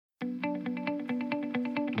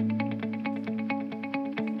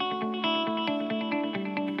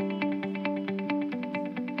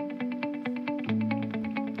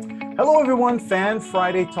Hello, everyone. Fan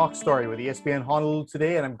Friday Talk Story with ESPN Honolulu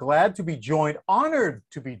today, and I'm glad to be joined, honored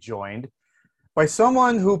to be joined by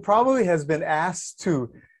someone who probably has been asked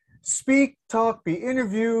to speak, talk, be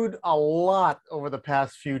interviewed a lot over the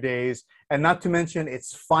past few days, and not to mention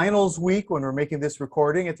it's finals week when we're making this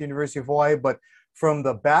recording at the University of Hawaii, but from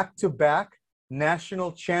the back-to-back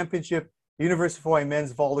national championship University of Hawaii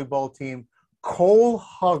men's volleyball team, Cole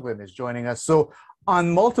Hogland is joining us. So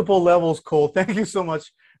on multiple levels, Cole, thank you so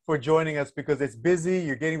much for joining us because it's busy.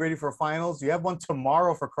 You're getting ready for finals. You have one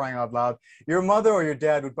tomorrow, for crying out loud. Your mother or your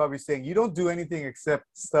dad would probably be saying, you don't do anything except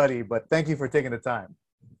study, but thank you for taking the time.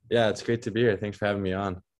 Yeah, it's great to be here. Thanks for having me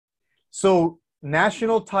on. So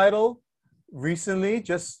national title recently,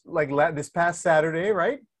 just like this past Saturday,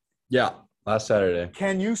 right? Yeah, last Saturday.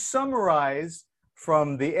 Can you summarize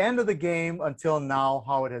from the end of the game until now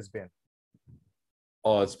how it has been?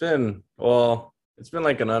 Oh, it's been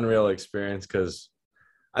like an unreal experience because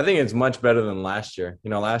I think it's much better than last year.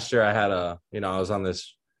 Last year I had I was on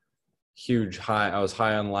this huge high. I was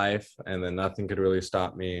high on life, and then nothing could really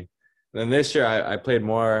stop me. And then this year I played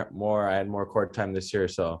more. I had more court time this year,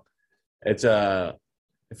 so it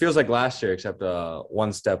feels like last year except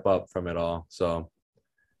one step up from it all. So,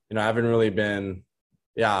 I haven't really been.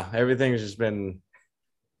 Yeah, everything's just been,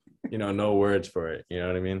 no words for it. You know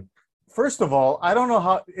what I mean? First of all, I don't know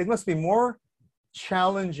how it must be more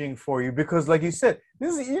challenging for you because, like you said,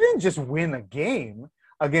 you didn't just win a game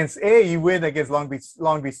against you win against Long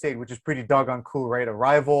Beach State, which is pretty doggone cool, right? A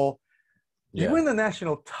rival. You win the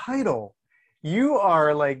national title. You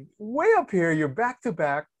are like way up here. You're back to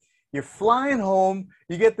back. You're flying home.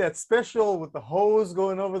 You get that special with the hose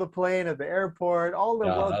going over the plane at the airport, all the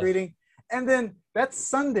well greeting. And then that's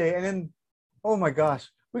Sunday. And then, oh my gosh,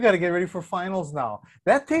 we got to get ready for finals now.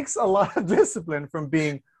 That takes a lot of discipline from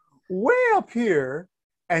being way up here,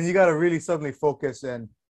 and you got to really suddenly focus and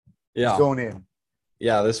zone in.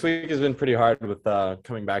 Yeah, this week has been pretty hard with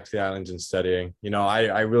coming back to the islands and studying.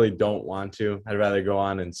 I really don't want to. I'd rather go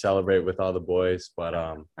on and celebrate with all the boys. But,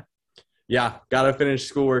 got to finish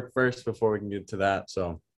schoolwork first before we can get to that.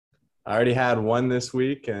 So I already had one this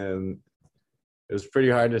week, and it was pretty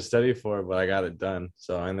hard to study for, but I got it done.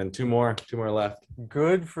 So, and then two more left.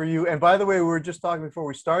 Good for you. And by the way, we were just talking before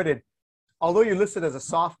we started, although you're listed as a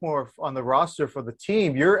sophomore on the roster for the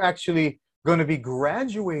team, you're actually going to be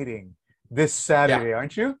graduating this Saturday,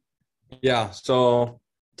 aren't you? Yeah. So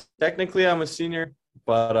technically I'm a senior,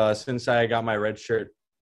 but since I got my red shirt,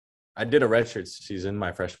 I did a red shirt season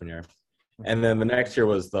my freshman year. And then the next year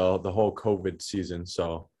was the whole COVID season.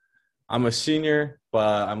 So I'm a senior,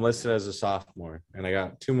 but I'm listed as a sophomore, and I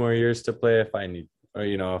got 2 more years to play if I need, or,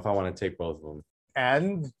 if I want to take both of them.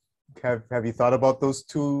 And have you thought about those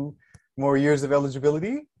 2 more years of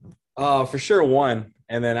eligibility? For sure one.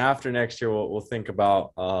 And then after next year, we'll think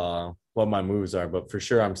about what my moves are. But for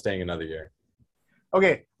sure, I'm staying another year.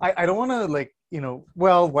 Okay. I don't want to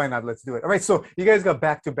well, why not? Let's do it. All right. So you guys got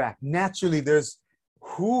back-to-back. Naturally, there's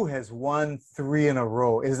who has won 3 in a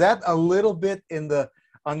row. Is that a little bit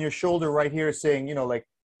on your shoulder right here saying,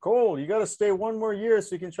 Cole, you got to stay 1 more year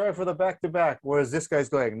so you can try for the back-to-back. Whereas this guy's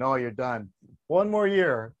going, no, you're done. 1 more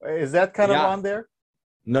year. Is that kind of on there?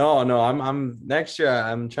 No. I'm next year.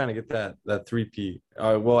 I'm trying to get that three-peat.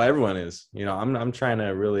 Well, everyone is. I'm trying to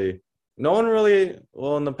really. No one really.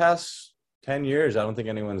 Well, in the past 10 years, I don't think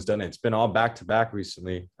anyone's done it. It's been all back-to-back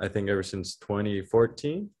recently. I think ever since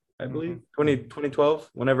 2014, I believe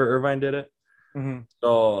 2012, whenever Irvine did it. Mm-hmm.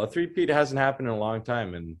 So a three-peat hasn't happened in a long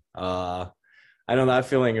time, and I know that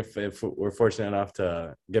feeling. If we're fortunate enough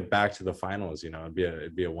to get back to the finals,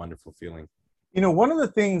 it'd be a wonderful feeling. One of the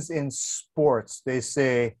things in sports, they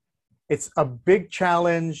say it's a big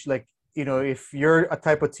challenge. Like, if you're a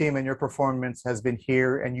type of team and your performance has been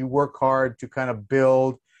here and you work hard to kind of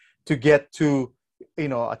build to get to,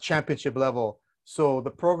 a championship level. So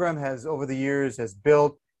the program has, over the years, has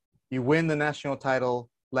built, you win the national title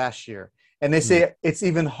last year. And they say it's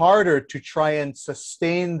even harder to try and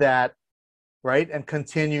sustain that, right, and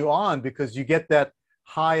continue on because you get that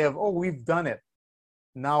high of, oh, we've done it.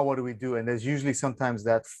 Now what do we do? And there's usually sometimes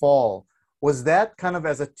that fall. Was that kind of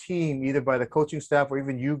as a team, either by the coaching staff or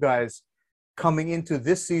even you guys coming into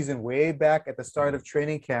this season way back at the start of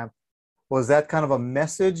training camp, was that kind of a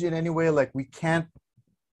message in any way? Like, we can't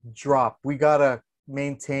drop. We got to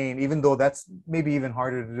maintain, even though that's maybe even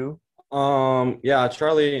harder to do?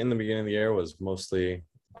 Charlie in the beginning of the year was mostly,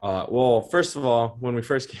 first of all, when we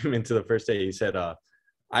first came into the first day, he said,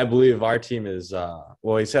 I believe our team is,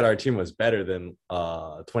 he said our team was better than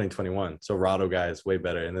 2021. So Rado guy is way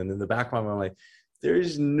better. And then in the back of my mind, I'm like,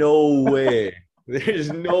 there's no way.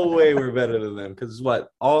 There's no way we're better than them. Because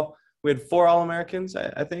we had 4 All-Americans,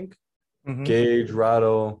 I think. Mm-hmm. Gage,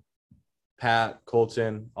 Rado, Pat,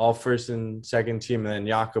 Colton, all first and second team, and then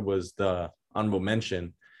Jakob was the honorable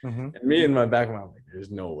mention. Mm-hmm. And me in my back of my mind, like,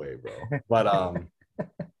 there's no way, bro. But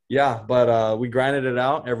yeah, but we grinded it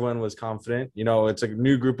out. Everyone was confident. You know, it's a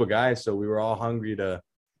new group of guys, so we were all hungry to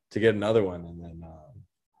get another one. And then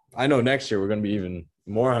I know next year we're gonna be even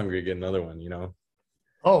more hungry to get another one. You know,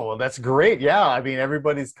 Oh, well, that's great. Yeah, I mean,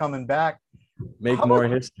 everybody's coming back. make How more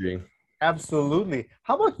about history. absolutely?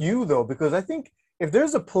 How about you though? Because I think if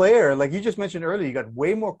there's a player like you just mentioned earlier, you got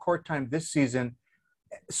way more court time this season.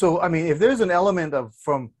 So, I mean, if there's an element of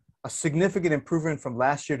from a significant improvement from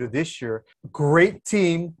last year to this year, great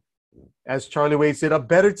team, as Charlie Wade said, a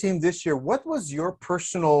better team this year. What was your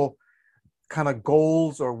personal kind of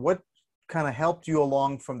goals or what kind of helped you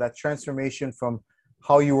along from that transformation from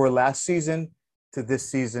how you were last season to this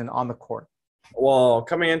season on the court? Well,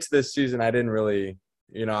 coming into this season, I didn't really,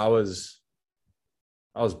 you know, I was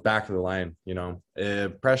back of the line. You know,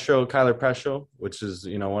 Kyler Presho, which is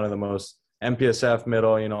one of the most MPSF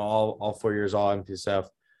middle. You know, all 4 years, all MPSF,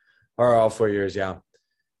 or all 4 years. Yeah,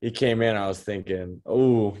 he came in. I was thinking,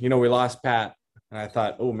 oh, we lost Pat, and I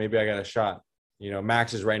thought, oh, maybe I got a shot.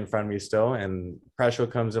 Max is right in front of me still, and Presho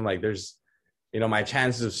comes in like there's, my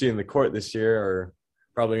chances of seeing the court this year are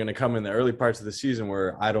probably going to come in the early parts of the season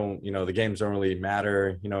where I don't, the games don't really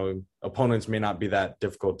matter. Opponents may not be that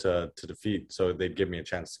difficult to defeat, so they'd give me a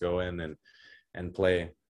chance to go in and play.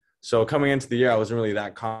 So coming into the year, I wasn't really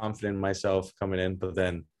that confident in myself coming in, but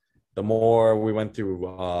then the more we went through,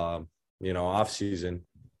 off season,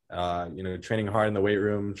 training hard in the weight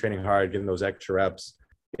room, training hard, getting those extra reps,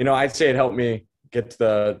 I'd say it helped me get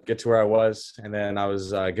to where I was. And then I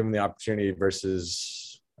was given the opportunity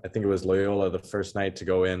versus, I think it was Loyola the first night to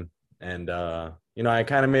go in. And, I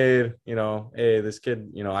kind of made, hey, this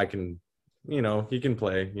kid, I can, he can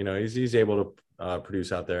play, he's able to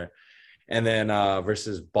produce out there. And then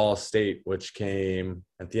versus Ball State, which came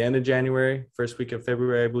at the end of January, first week of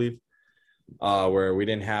February, I believe, where we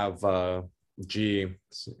didn't have G,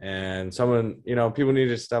 and someone, people needed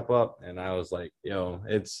to step up, and I was like,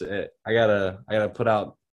 I gotta put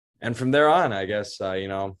out. And from there on, I guess, I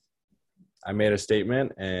made a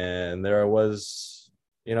statement, and there I was,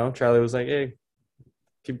 Charlie was like, hey,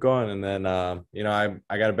 keep going. And then,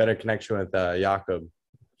 I got a better connection with Jakob.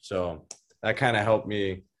 So that kind of helped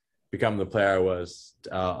me become the player I was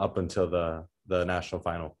up until the national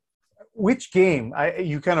final. Which game?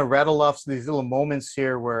 You kind of rattle off these little moments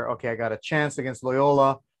here where, okay, I got a chance against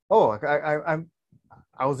Loyola. Oh,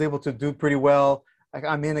 I was able to do pretty well.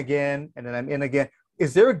 I'm in again, and then I'm in again.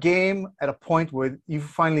 Is there a game at a point where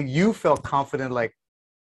you felt confident, like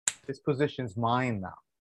this position's mine now?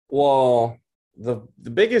 Well, the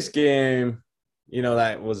biggest game,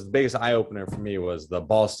 that was the biggest eye opener for me was the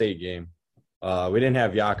Ball State game. We didn't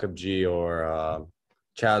have Jakob G or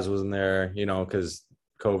Chaz wasn't there, because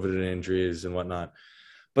COVID and injuries and whatnot.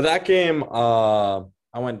 But that game, I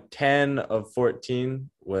went 10 of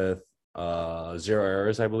 14 with 0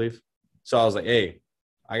 errors, I believe. So I was like, hey,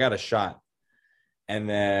 I got a shot. And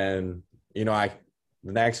then, the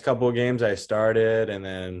next couple of games I started, and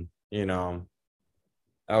then,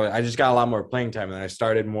 I just got a lot more playing time, and I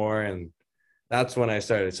started more, and that's when I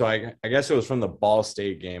started. So I guess it was from the Ball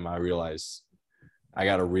State game I realized I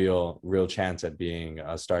got a real chance at being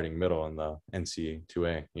a starting middle in the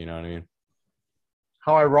NC2A. You know what I mean?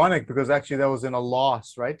 How ironic, because actually that was in a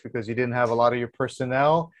loss, right? Because you didn't have a lot of your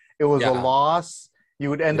personnel. It was a loss. You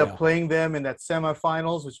would end up playing them in that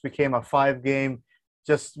semifinals, which became a 5-game,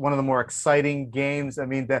 just one of the more exciting games. I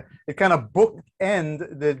mean, that it kind of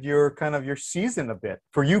bookend your season a bit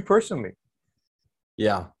for you personally.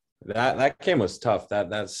 Yeah. That game was tough. That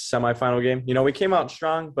semifinal game. We came out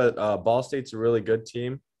strong, but Ball State's a really good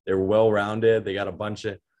team. They're well-rounded. They got a bunch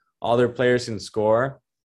of all their players can score,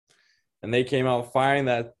 and they came out firing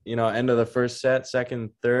that. End of the first set,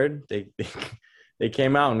 second, third, they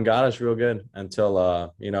came out and got us real good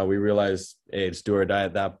until we realized, hey, it's do or die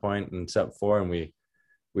at that point in set 4, and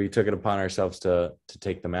we took it upon ourselves to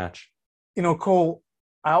take the match. Cole,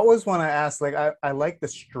 I always want to ask, like, I like the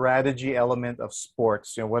strategy element of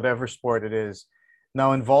sports, whatever sport it is.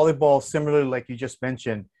 Now in volleyball, similarly, like you just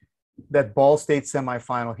mentioned, that Ball State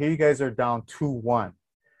semifinal, here you guys are down 2-1.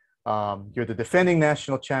 You're the defending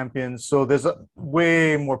national champions, so there's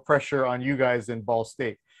way more pressure on you guys than Ball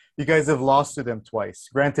State. You guys have lost to them twice.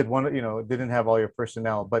 Granted, one, didn't have all your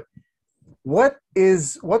personnel, but what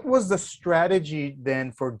was the strategy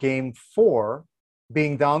then for game 4,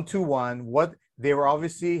 being down 2-1? What they were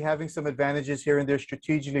obviously having some advantages here and there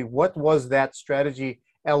strategically. What was that strategy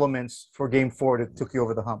elements for game 4 that took you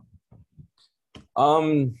over the hump?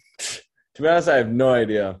 To be honest, I have no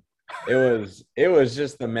idea. it was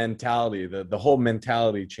just the mentality, the whole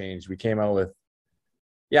mentality change. We came out with,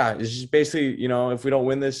 yeah, it's just basically, if we don't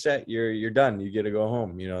win this set, you're done. You get to go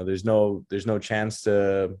home. There's no chance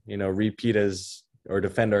to, repeat as or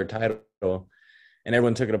defend our title. And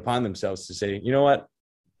everyone took it upon themselves to say, you know what?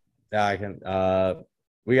 Yeah,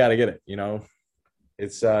 we got to get it.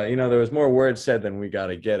 It's, there was more words said than we got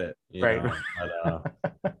to get it, Right. but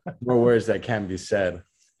more words that can be said.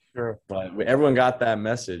 Sure. But everyone got that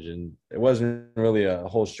message, and it wasn't really a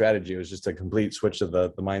whole strategy. It was just a complete switch of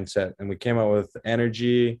the mindset. And we came out with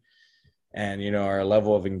energy, and, our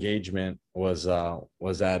level of engagement was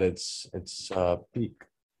at its peak.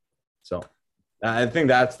 So I think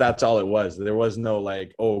that's all it was. There was no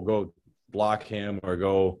like, oh, go block him or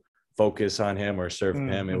go focus on him or serve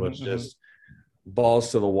him. It was just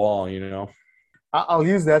balls to the wall, I'll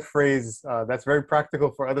use that phrase. That's very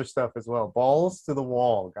practical for other stuff as well. Balls to the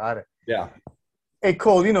wall. Got it. Yeah. Hey,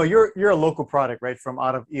 Cole, you're a local product, right, from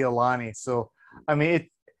out of Iolani. So, I mean,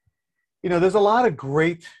 there's a lot of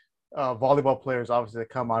great volleyball players, obviously, that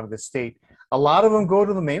come out of the state. A lot of them go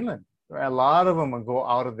to the mainland. Right? A lot of them go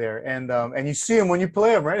out of there. And you see them when you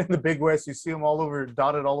play them, right, in the Big West. You see them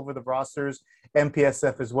dotted all over the rosters,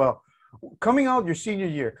 MPSF as well. Coming out your senior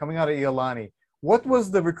year, coming out of Iolani, what was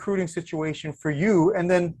the recruiting situation for you? And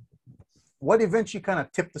then what eventually kind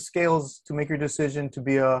of tipped the scales to make your decision to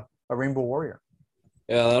be a Rainbow Warrior?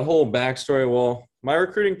 Yeah, that whole backstory. Well, my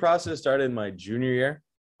recruiting process started in my junior year.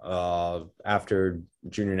 After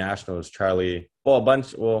junior nationals, Charlie, it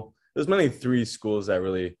was mainly 3 schools that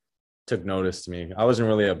really took notice to me. I wasn't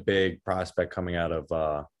really a big prospect coming out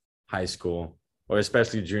of high school, or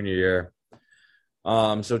especially junior year.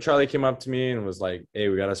 So Charlie came up to me and was like, hey,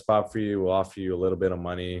 we got a spot for you. We'll offer you a little bit of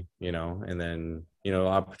money, and then,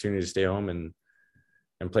 opportunity to stay home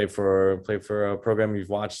and play for a program you've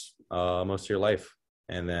watched most of your life.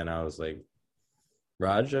 And then I was like,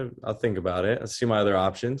 Raj, I'll think about it. I'll see my other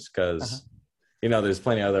options because, there's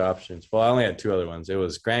plenty of other options. Well, I only had 2 other ones. It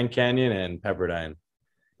was Grand Canyon and Pepperdine.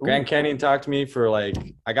 Ooh. Grand Canyon talked to me for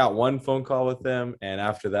I got 1 phone call with them. And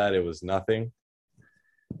after that, it was nothing.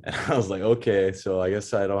 And I was like, okay, so I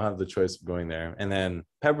guess I don't have the choice of going there. And then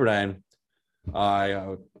Pepperdine,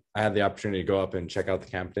 I had the opportunity to go up and check out the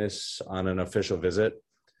campus on an official visit.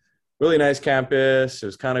 Really nice campus. It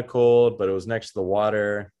was kind of cold, but it was next to the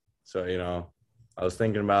water. So, I was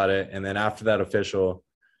thinking about it. And then after that official,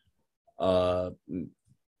 lost,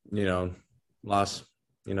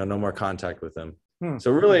 no more contact with them.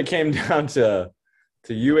 So really it came down to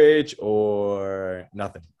UH or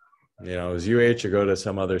nothing. It was UH or go to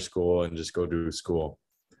some other school and just go do school.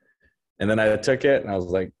 And then I took it and I was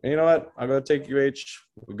like, you know what? I'll go take UH.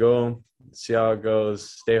 We'll go see how it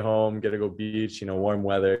goes, stay home, get to go beach, warm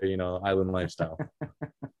weather, island lifestyle.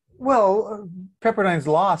 Well, Pepperdine's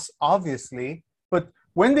lost, obviously. But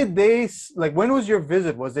when when was your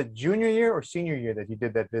visit? Was it junior year or senior year that you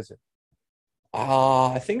did that visit?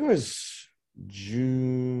 I think it was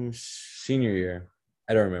senior year.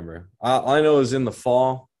 I don't remember. All I know is in the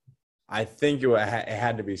fall. I think it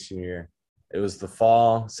had to be senior year. It was the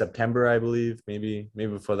fall, September, I believe, maybe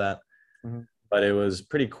before that. Mm-hmm. But it was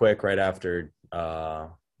pretty quick right after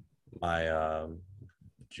my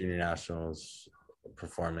junior nationals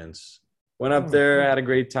performance. Went up there, had a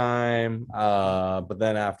great time. But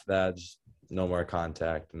then after that, just no more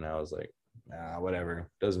contact. And I was like, whatever.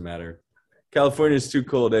 Doesn't matter. California's too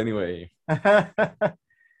cold anyway.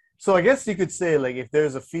 So I guess you could say, if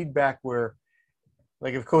there's a feedback where,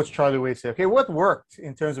 if Coach Charlie Wade said, okay, what worked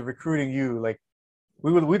in terms of recruiting you?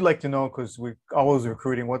 We'd like to know, because we're always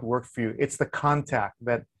recruiting, what worked for you. It's the contact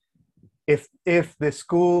that if the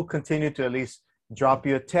school continued to at least drop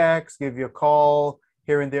you a text, give you a call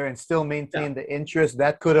here and there, and still maintain the interest,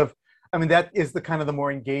 that is the kind of the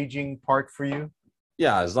more engaging part for you.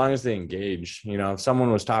 Yeah, as long as they engage, if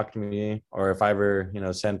someone was talking to me or if I ever,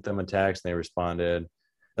 sent them a text and they responded,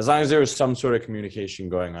 as long as there was some sort of communication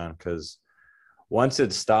going on, because once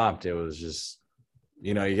it stopped, it was just,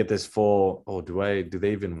 you get this full, do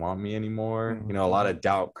they even want me anymore? Mm-hmm. A lot of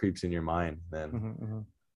doubt creeps in your mind. Then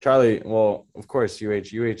Charlie, well, of course,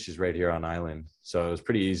 UH is right here on island. So it was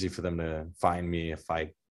pretty easy for them to find me if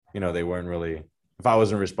they weren't really, if I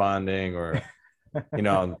wasn't responding or, they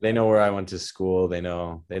know where I went to school. They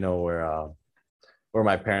know where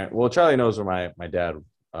my parent, well, Charlie knows where my dad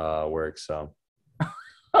works. So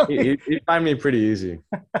he'd find me pretty easy.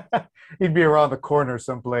 He'd be around the corner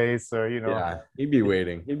someplace, or Yeah, he'd be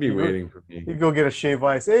waiting. He'd be waiting for me. He'd go get a shave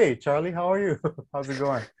ice. Hey, Charlie, how are you? How's it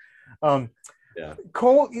going? Yeah.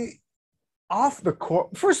 Cole, off the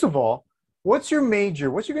court. First of all, what's your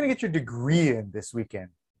major? What you're going to get your degree in this weekend?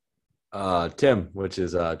 Tim, which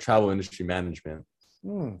is travel industry management.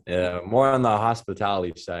 Hmm. More on the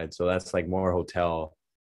hospitality side. So that's like more hotel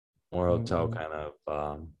Mm-mm. kind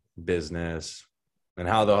of business, and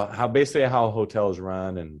how basically how hotels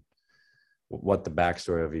run and what the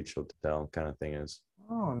backstory of each hotel kind of thing is.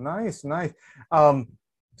 Oh, nice, nice. Um,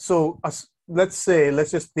 so let's say,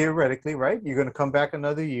 let's just theoretically, right? You're going to come back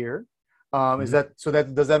another year. Is Mhm. that so?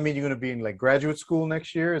 That does that mean you're going to be in like graduate school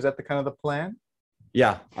next year? Is that the kind of the plan?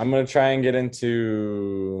 Yeah, I'm gonna try and get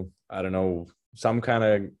into, I don't know, some kind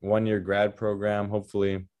of 1 year grad program.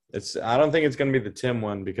 Hopefully, I don't think it's gonna be the Tim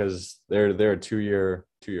one because they're a 2 year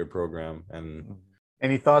program, and Mhm.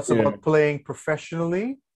 Any thoughts you know, about playing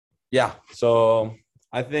professionally? yeah. So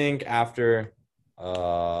I think after,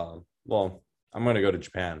 well, I'm gonna go to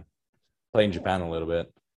Japan, play in Japan a little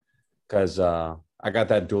bit because I got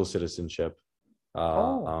that dual citizenship. Uh,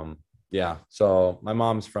 Oh, um, yeah. So my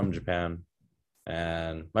mom's from Japan,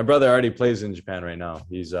 and my brother already plays in Japan right now.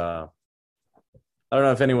 He's I don't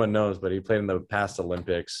know if anyone knows, but he played in the past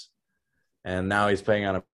Olympics, and now he's playing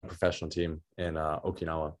on a professional team in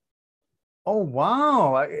Okinawa. oh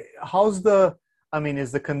wow. How's the, I mean,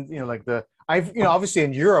 is the like the I've obviously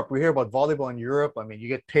in Europe we hear about volleyball in Europe. I mean, you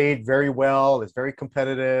get paid very well. It's very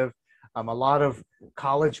competitive. A lot of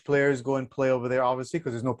college players go and play over there, obviously,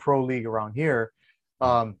 because there's no pro league around here.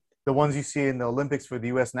 The ones you see in the Olympics for the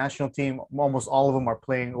U.S. national team, almost all of them are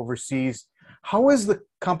playing overseas. How is the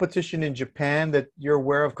competition in Japan that you're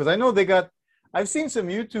aware of? Because I know they got, I've seen some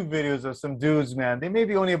YouTube videos of some dudes, man. They may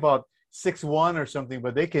be only about 6'1" or something,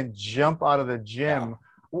 but they can jump out of the Yeah, gym.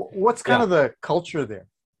 What's kind yeah. of the culture there?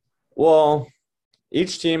 Well,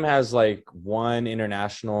 each team has like one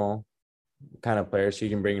international kind of player, so you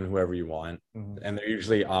can bring in whoever you want, Mhm. and they're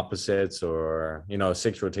usually opposites or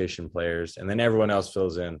six rotation players, and then everyone else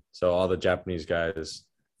fills in. So all the Japanese guys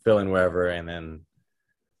fill in wherever, and then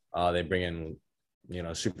they bring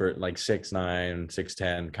in super like 6'9",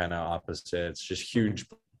 6'10" kind of opposites, just Mhm. huge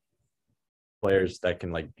players that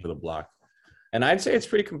can like for the block. And I'd say it's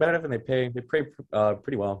pretty competitive, and they pay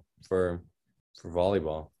pretty well for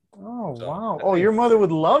volleyball. Oh, So wow. I Oh, your think, mother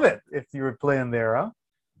would love it if you were playing there, huh?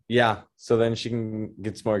 yeah. So then she can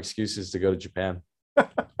get some more excuses to go to Japan.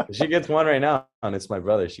 She gets one right now, and it's my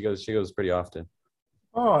brother. She goes pretty often.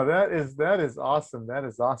 Oh, that is awesome. That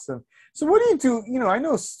is awesome. So what do you do? I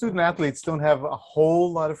know student athletes don't have a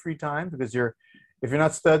whole lot of free time because if you're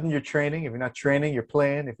not studying, you're training. If you're not training, you're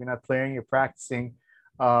playing. If you're not playing, you're practicing.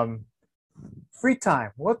 Um, Free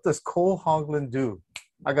time. What does Cole Hogland do?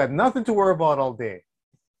 I got nothing to worry about all day.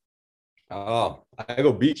 Oh, I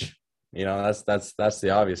go beach. That's the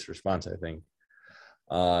obvious response, I think.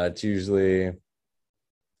 It's usually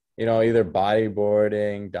either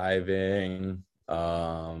bodyboarding, diving,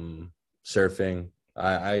 surfing.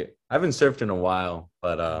 I haven't surfed in a while,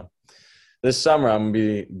 but this summer I'm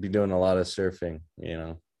gonna be doing a lot of surfing.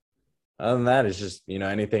 Other than that, it's just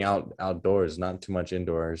anything outdoors, not too much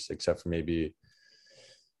indoors, except for maybe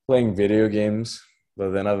playing video games.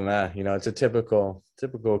 But then other than that, it's a typical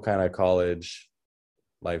kind of college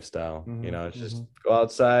lifestyle. Hmm. It's just Hmm. go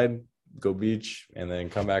outside, go beach, and then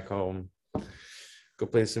come back home, go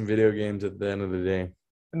play some video games at the end of the day.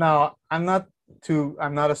 Now, I'm not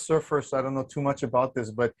a surfer, so I don't know too much about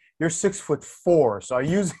this, but you're 6'4". So are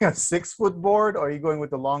you using a 6 foot board or are you going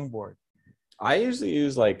with the long board? I usually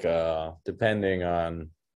use like depending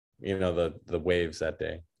on the waves that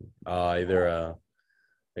day. Either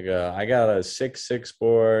I got a 6'6"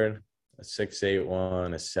 board, a 6'8"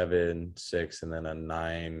 one, a 7'6", and then a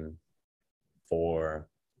 9'4" or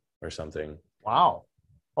something. Wow.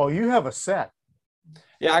 Oh, you have a set.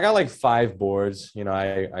 Yeah, I got like 5 boards.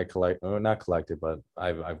 I collect, not collected, but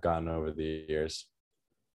I've gotten over the years.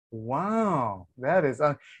 Wow. That is,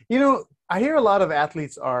 I hear a lot of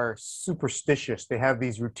athletes are superstitious. They have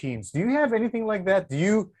these routines. Do you have anything like that? Do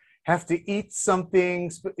you have to eat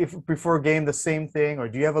something if before a game, the same thing, or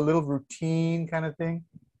do you have a little routine kind of thing?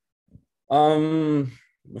 Um,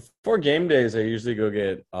 before game days, I usually go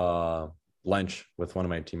get lunch with one of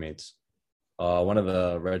my teammates. One of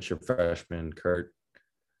the redshirt freshmen, Kurt.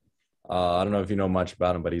 I don't know if you know much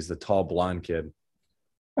about him, but he's the tall blonde kid,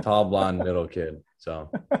 tall blonde middle kid. So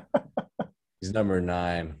he's number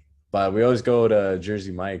 9. But we always go to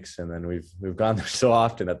Jersey Mike's, and then we've gone there so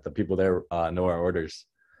often that the people there know our orders.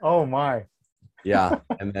 Oh my. Yeah,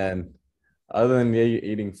 and then other than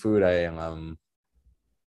eating food, I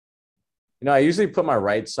usually put my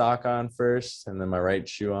right sock on first, and then my right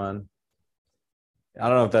shoe on. I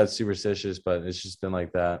don't know if that's superstitious, but it's just been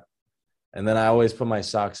like that. And then I always put my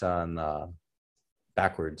socks on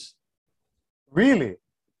backwards. Really?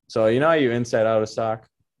 So you know how you inside out a sock?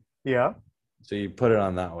 Yeah. So you put it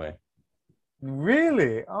on that way.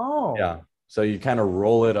 Really? Oh. Yeah. So you kind of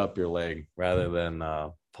roll it up your leg rather than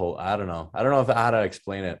pull. I don't know. I don't know if how to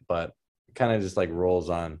explain it, but it kind of just like rolls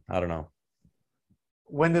on. I don't know.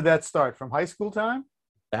 When did that start? From high school time?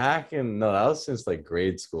 Back in no, that was since like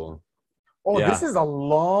grade school. Oh, this Yeah. is a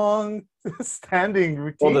long standing Well,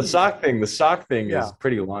 routine. the sock thing is Yeah.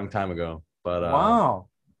 pretty long time ago, but Wow.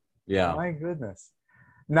 yeah, My goodness.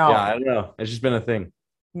 yeah. Now, I don't know. It's just been a thing.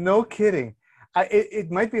 no kidding. It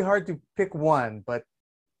might be hard to pick one, but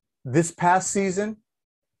this past season,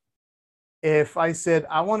 if I said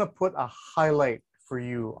I want to put a highlight for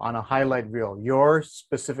you on a highlight reel, your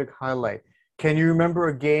specific highlight, can you remember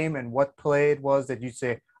a game and what play it was that you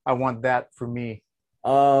say, I want that for me?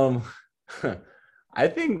 Um, I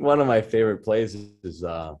think one of my favorite plays is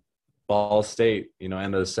Ball State. You know,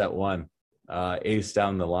 end of set one, ace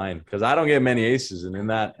down the line because I don't get many aces, and in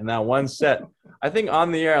that one set, I think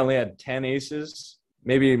on the year I only had 10 aces,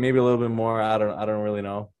 maybe a little bit more. I don't really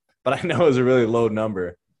know, but I know it was a really low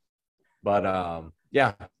number. But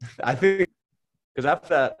yeah, I think because after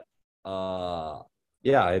that,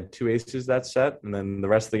 yeah, I had two aces that set, and then the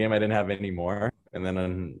rest of the game I didn't have any more, and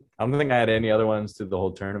then I don't think I had any other ones through the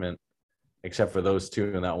whole tournament except for those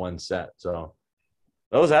two in that one set. So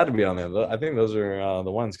those had to be on there. I think those are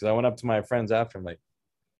the ones because I went up to my friends after. I'm like,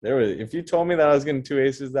 there was. If you told me that I was getting two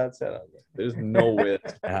aces that set, I was like, there's no way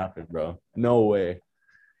that's gonna happen, bro. No way.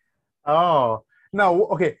 Oh, no.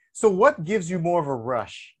 Okay. So what gives you more of a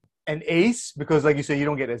rush? An ace, because like you say, you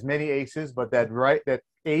don't get as many aces, but that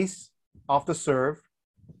ace off the serve,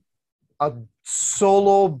 a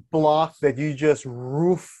solo block that you just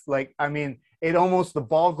roof, like I mean, it almost the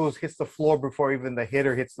ball goes hits the floor before even the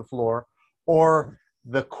hitter hits the floor, or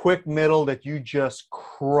the quick middle that you just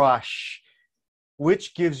crush.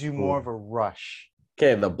 Which gives you more Ooh. of a rush?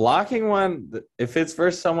 Okay, the blocking one, if it's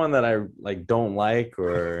for someone that I like don't like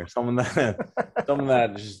or someone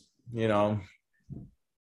that just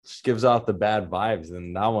just gives off the bad vibes,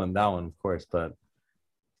 then that one, of course. But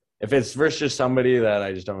if it's versus just somebody that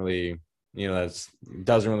I just don't really, that's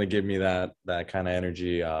doesn't really give me that kind of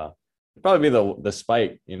energy, it'd probably be the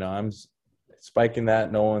spike. I'm spiking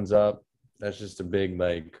that, no one's up. That's just a big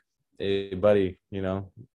like, hey buddy, I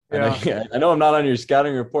know Yeah. I know I'm not on your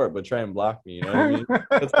scouting report, but try and block me. You know what I mean?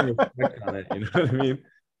 That's my respect on it. You know what I mean?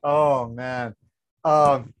 Oh man.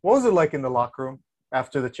 What was it like in the locker room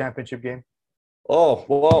after the championship game? Oh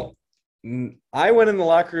well, I went in the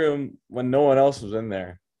locker room when no one else was in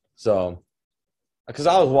there, so because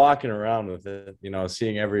I was walking around with it,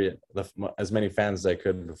 seeing as many fans as I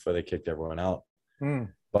could before they kicked everyone out. Hmm.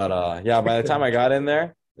 But yeah, by the time I got in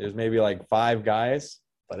there, there's maybe like five guys,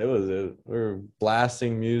 but we were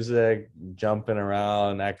blasting music, jumping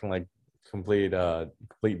around, acting like complete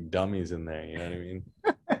dummies in there. You know what I mean?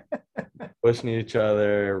 Pushing each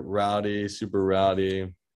other, rowdy, super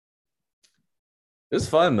rowdy. It was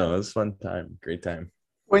fun though. It was a fun time, great time.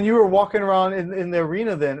 When you were walking around in the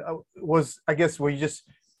arena, then were you just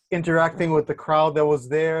interacting with the crowd that was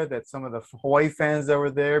there? That some of the Hawaii fans that were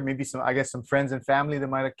there, maybe some friends and family that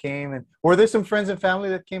might have came. And were there some friends and family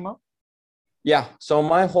that came up? Yeah. So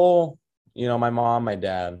my whole, my mom, my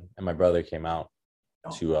dad, and my brother came out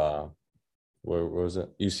Oh. to where was it?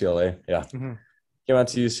 UCLA. Yeah. Mhm. Came out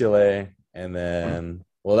to UCLA, and then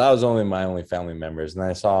well, that was only my only family members, and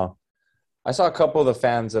I saw a couple of the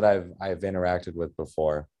fans that I've interacted with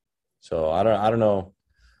before. So I don't know.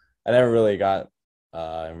 I never really got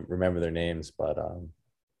remember their names, but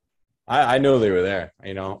I know they were there.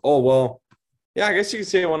 Oh well, yeah. I guess you could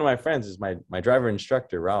say one of my friends is my driver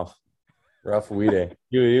instructor, Ralph Weede.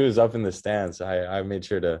 He was up in the stands. I made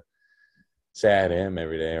sure to say hi to him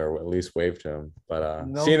every day, or at least wave to him. But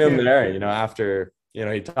No seeing him kidding. there, after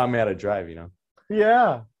he taught me how to drive.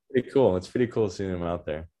 Yeah. Pretty cool. It's pretty cool seeing him out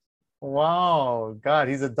there. Wow. God,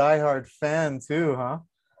 he's a diehard fan too, huh?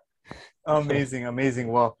 Amazing,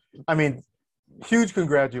 amazing. Well, I mean, huge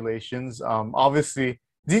congratulations. Obviously,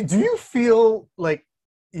 do you feel like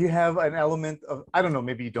you have an element of, I don't know,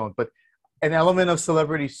 maybe you don't, but an element of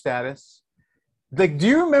celebrity status? Like, do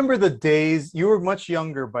you remember the days you were much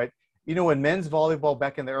younger, but when men's volleyball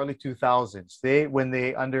back in the early 2000s, when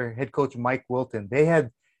they under head coach Mike Wilton, they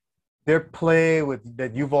had their play with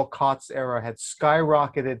that Yuval Kotz era had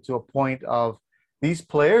skyrocketed to a point of these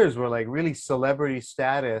players were like really celebrity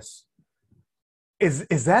status.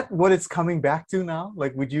 Is that what it's coming back to now?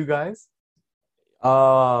 Like with you guys?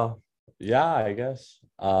 Uh, yeah, I guess.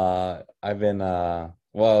 I've been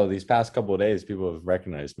well, these past couple of days, people have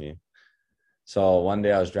recognized me. So one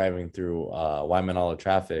day I was driving through Waimanalo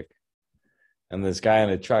traffic, and this guy in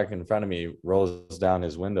a truck in front of me rolls down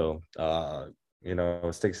his window,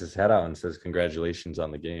 sticks his head out and says, "Congratulations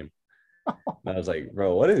on the game." And I was like,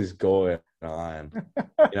 bro, what is going on?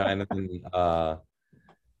 And then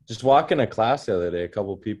just walking to class the other day, a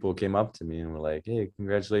couple people came up to me and were like, hey,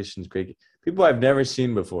 congratulations, great. People I've never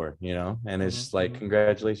seen before, and it's just like,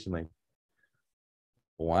 congratulations, like,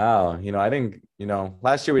 wow. I think,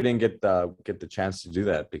 last year we didn't get the chance to do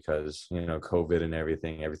that because, COVID and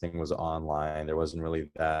everything was online. There wasn't really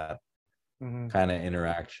that kind of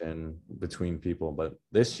interaction between people. But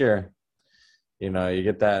this year, you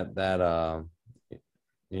get that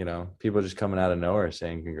people just coming out of nowhere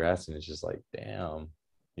saying congrats, and it's just like, damn,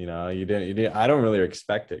 you didn't, I don't really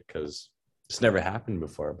expect it because it's never happened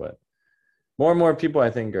before, but more and more people I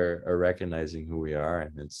think are recognizing who we are,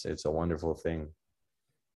 and it's a wonderful thing.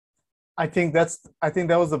 I think that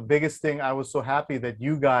was the biggest thing. I was so happy that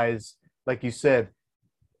you guys, like you said,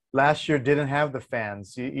 last year didn't have the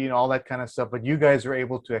fans, all that kind of stuff, but you guys were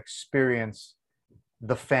able to experience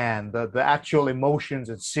the the actual emotions,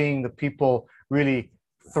 and seeing the people really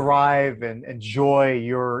thrive and enjoy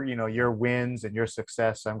your wins and your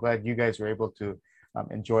success. So I'm glad you guys were able to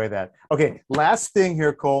enjoy that. Okay, last thing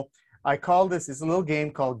here, Cole. I call this, it's a little game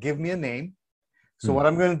called Give Me a Name. So what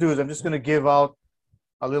I'm going to do is I'm just going to give out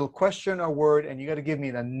a little question or word, and you got to give me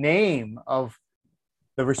the name of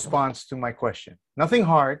the response to my question. Nothing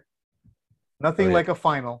hard, nothing like a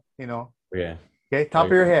final, Yeah. Okay, top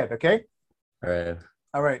of your head, okay?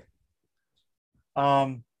 All right.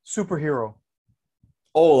 Superhero.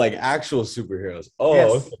 Oh, like actual superheroes. Oh,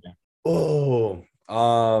 yes. Okay. Oh,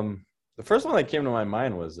 the first one that came to my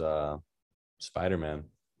mind was Spider-Man.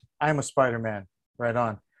 I'm a Spider-Man. Right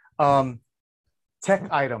on.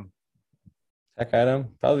 Tech item. Tech item?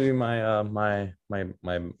 Probably my my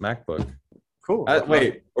MacBook. Cool.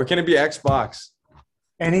 Wait, or can it be Xbox?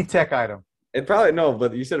 Any tech item. It probably no,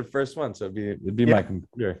 but you said the first one, so it'd be my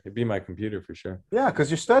computer. It'd be my computer for sure. Yeah,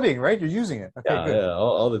 because you're studying, right? You're using it. Okay, yeah, good. Yeah,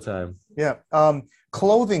 all the time. Yeah.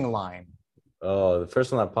 Clothing line. Oh, the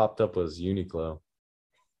first one that popped up was Uniqlo.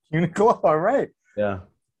 Uniqlo. All right. Yeah.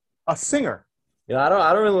 A singer. I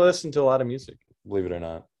don't really listen to a lot of music, believe it or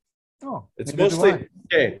not. Oh, it's mostly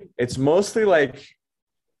It's mostly like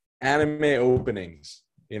anime openings.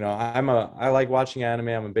 I like watching anime.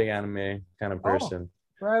 I'm a big anime kind of person.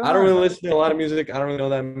 Right. I don't really listen to a lot of music. I don't really know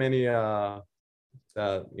that many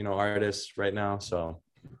artists right now. So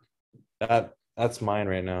that's mine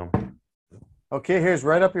right now. Okay, here's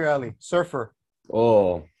right up your alley. Surfer.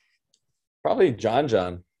 Oh, probably John.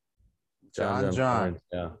 John.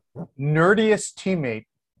 Yeah. Nerdiest teammate.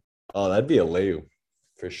 Oh, that'd be a Leu.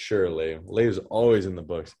 For sure, Leu. Leu's always in the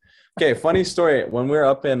books. Okay, funny story. When we were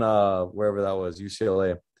up in wherever that was,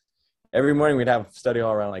 UCLA, every morning we'd have study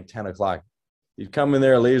hall around like 10 o'clock. He'd come in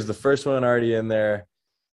there, Leu's the first one already in there,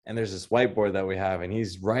 and there's this whiteboard that we have, and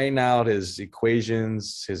he's writing out his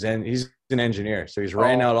equations. He's an engineer, so he's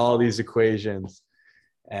writing out all these equations.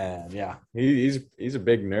 And yeah, he's a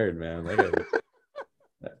big nerd, man.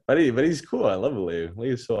 But he's cool. I love Leu.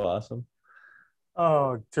 Leu's so awesome.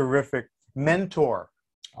 Oh, terrific. Mentor.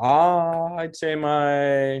 I'd say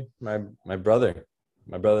my brother,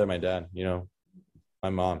 my dad, my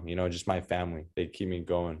mom, just my family. They keep me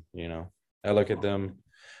going, I look at them.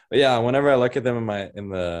 But yeah, whenever I look at them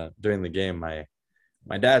during the game, my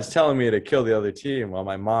dad's telling me to kill the other team while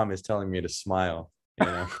my mom is telling me to smile,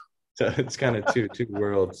 So it's kind of two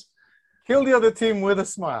worlds. Kill the other team with a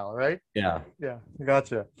smile, right? Yeah. Yeah,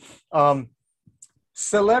 gotcha.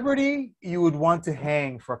 Celebrity you would want to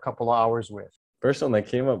hang for a couple of hours with? First one that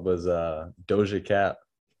came up was Doja Cat.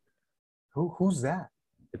 Who's that?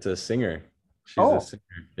 It's a singer. She's a singer.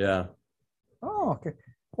 Yeah. Oh, okay.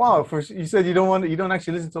 Wow. You said you don't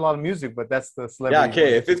actually listen to a lot of music, but that's the celebrity. Yeah.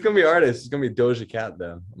 Okay. If it's gonna be artists, it's gonna be Doja Cat.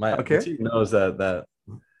 Then my team knows that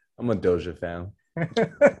I'm a Doja fan.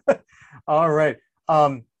 All right.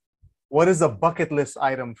 What is a bucket list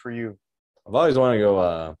item for you? I've always wanted to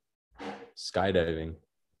go skydiving.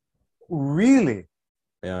 Really?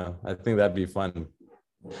 Yeah, I think that'd be fun.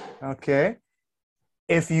 Okay.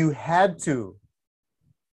 If you had to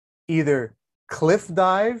either cliff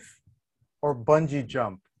dive or bungee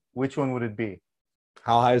jump, which one would it be?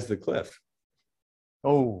 How high is the cliff?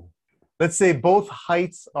 Oh, let's say both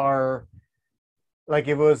heights are like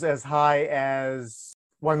it was as high as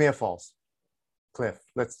Waimea Falls cliff.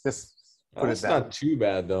 Let's just put it that. It's not too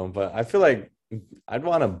bad though, but I feel like I'd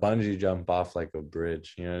want to bungee jump off like a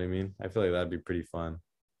bridge. You know what I mean? I feel like that'd be pretty fun.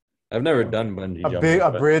 I've never done bungee jumping.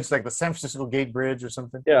 A bridge like the San Francisco Gate Bridge or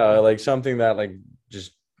something? Yeah, like something that like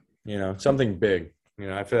just, something big.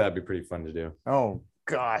 I feel that'd be pretty fun to do. Oh,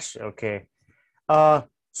 gosh. Okay.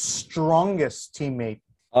 Strongest teammate?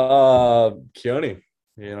 Keone,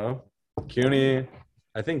 Keone.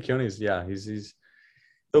 I think Keone's, yeah,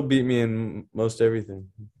 He'll beat me in most everything.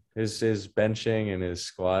 His benching and his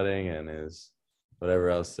squatting and his whatever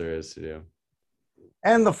else there is to do.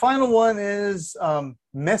 And the final one is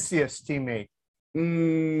messiest teammate.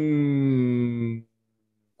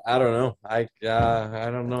 I don't know. I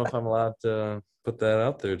don't know if I'm allowed to put that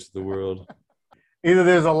out there to the world. Either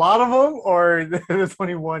there's a lot of them or there's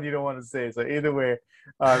only one you don't want to say. So either way,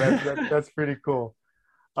 that's pretty cool.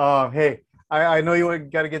 Hey, I know you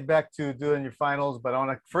got to get back to doing your finals, but I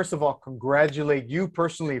want to first of all congratulate you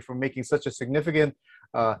personally for making such a significant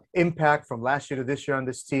impact from last year to this year on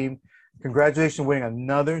this team. Congratulations, winning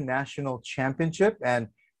another national championship, and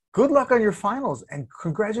good luck on your finals. And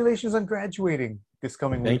congratulations on graduating this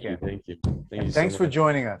coming weekend. Thank you. Thanks for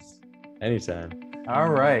joining us. Anytime. All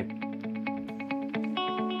right.